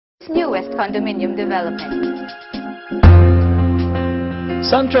newest condominium development.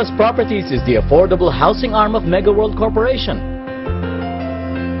 Suntrust Properties is the affordable housing arm of MEGAWORLD Corporation.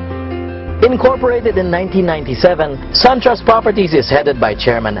 Incorporated in 1997, Suntrust Properties is headed by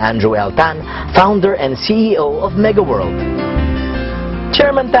Chairman Andrew L. Tan, founder and CEO of MEGAWORLD.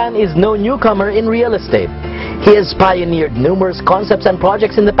 Chairman Tan is no newcomer in real estate. He has pioneered numerous concepts and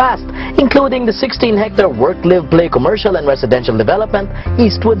projects in the past, including the 16-hectare work-live-play commercial and residential development,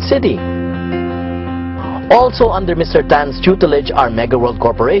 Eastwood City. Also under Mr. Tan's tutelage are MEGAWORLD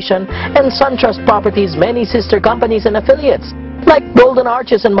Corporation and Suntrust Properties' many sister companies and affiliates, like Golden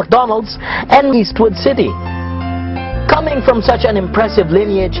Arches and McDonald's and Eastwood City. Coming from such an impressive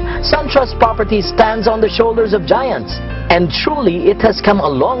lineage, Suntrust Properties stands on the shoulders of giants. And truly, it has come a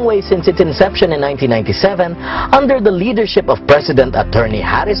long way since its inception in 1997 under the leadership of President Attorney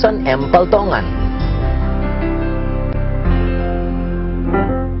Harrison M. Paltongan.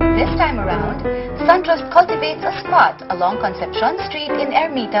 This time around, Suntrust cultivates a spot along Concepcion Street in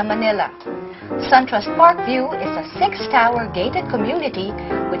Ermita, Manila. Suntrust Parkview is a 6-tower gated community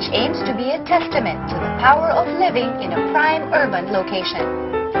which aims to be a testament to the power of living in a prime urban location.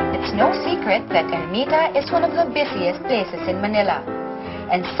 It's no secret that Ermita is one of the busiest places in Manila.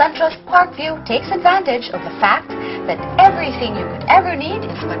 And Suntrust Parkview takes advantage of the fact that everything you could ever need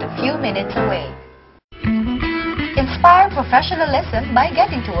is but a few minutes away. Inspire professionalism by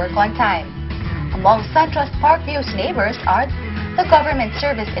getting to work on time. Among Suntrust Parkview's neighbors are the Government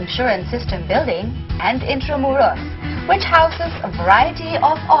Service Insurance System Building and Intramuros, which houses a variety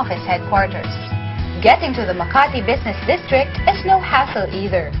of office headquarters. Getting to the Makati Business District is no hassle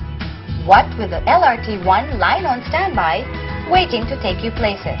either. What with the LRT-1 line on standby, waiting to take you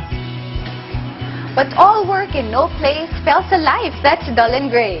places. But all work and no play spells a life that's dull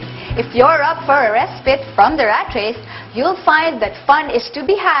and gray. If you're up for a respite from the rat race, you'll find that fun is to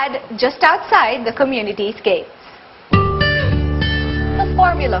be had just outside the community's gates. The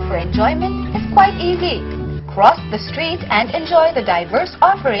formula for enjoyment is quite easy. Cross the street and enjoy the diverse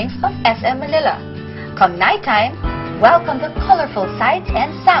offerings of SM Manila. Come nighttime, welcome the colorful sights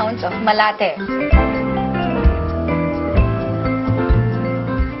and sounds of Malate.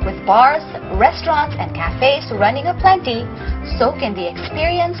 With bars, restaurants, and cafes running aplenty, so can the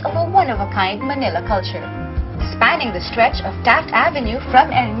experience of a one-of-a-kind Manila culture. Spanning the stretch of Taft Avenue from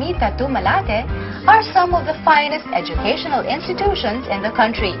Ermita to Malate are some of the finest educational institutions in the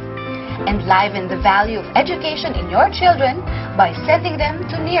country. Enliven the value of education in your children by sending them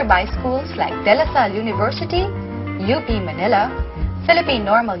to nearby schools like De La Salle University, UP Manila, Philippine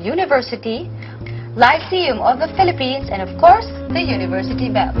Normal University, Lyceum of the Philippines, and of course, the University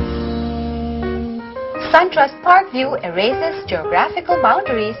Bell. Suntrust Parkview erases geographical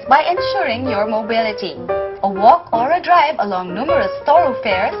boundaries by ensuring your mobility. A walk or a drive along numerous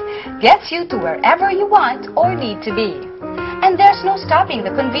thoroughfares gets you to wherever you want or need to be. And there's no stopping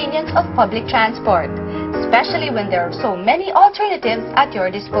the convenience of public transport, especially when there are so many alternatives at your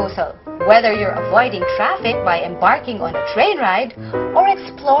disposal. Whether you're avoiding traffic by embarking on a train ride or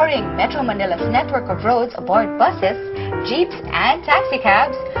exploring Metro Manila's network of roads aboard buses, jeeps, and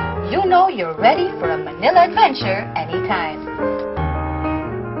taxicabs, you know you're ready for a Manila adventure anytime.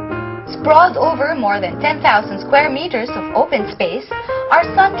 Sprawled over more than 10,000 square meters of open space are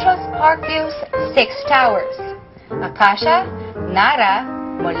Suntrust Parkview's 6 towers: Acacia, Nara,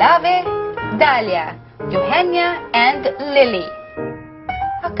 Molave, Dahlia, Eugenia, and Lily.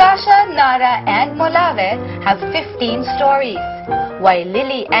 Acacia, Nara, and Molave have 15 stories, while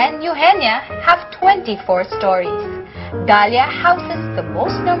Lily and Eugenia have 24 stories. Dahlia houses the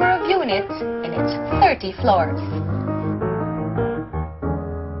most number of units in its 30 floors.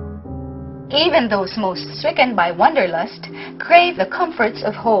 Even those most stricken by wanderlust crave the comforts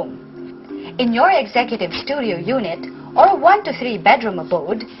of home. In your executive studio unit or 1 to 3 bedroom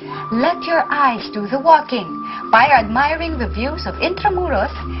abode, let your eyes do the walking by admiring the views of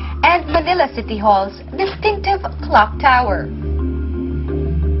Intramuros and Manila City Hall's distinctive clock tower.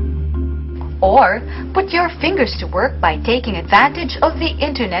 Or put your fingers to work by taking advantage of the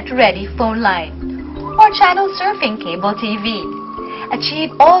internet-ready phone line or channel surfing cable TV.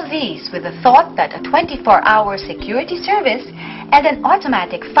 Achieve all these with the thought that a 24-hour security service and an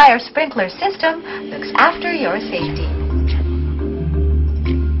automatic fire sprinkler system looks after your safety.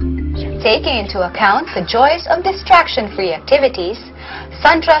 Taking into account the joys of distraction-free activities,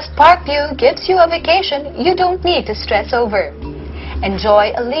 Suntrust Parkview gives you a vacation you don't need to stress over.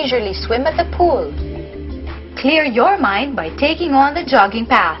 Enjoy a leisurely swim at the pool. Clear your mind by taking on the jogging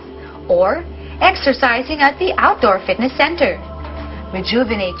path or exercising at the outdoor fitness center.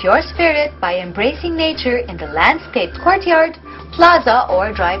 Rejuvenate your spirit by embracing nature in the landscaped courtyard plaza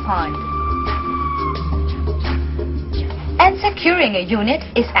or dry pond. And securing a unit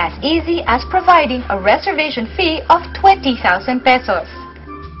is as easy as providing a reservation fee of 20,000 pesos.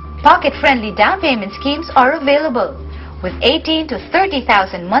 Pocket-friendly down payment schemes are available with 18 to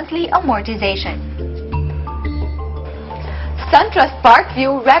 30,000 monthly amortization. Suntrust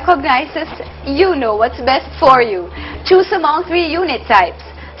Parkview recognizes you know what's best for you. Choose among 3 unit types: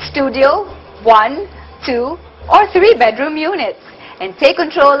 studio, 1, 2, or 3-bedroom units, and take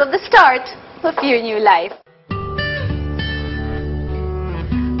control of the start of your new life.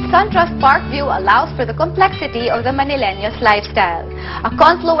 Suntrust Parkview allows for the complexity of the Manileño's lifestyle. A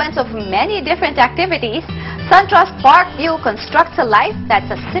confluence of many different activities, Suntrust Parkview constructs a life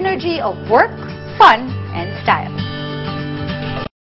that's a synergy of work, fun, and style.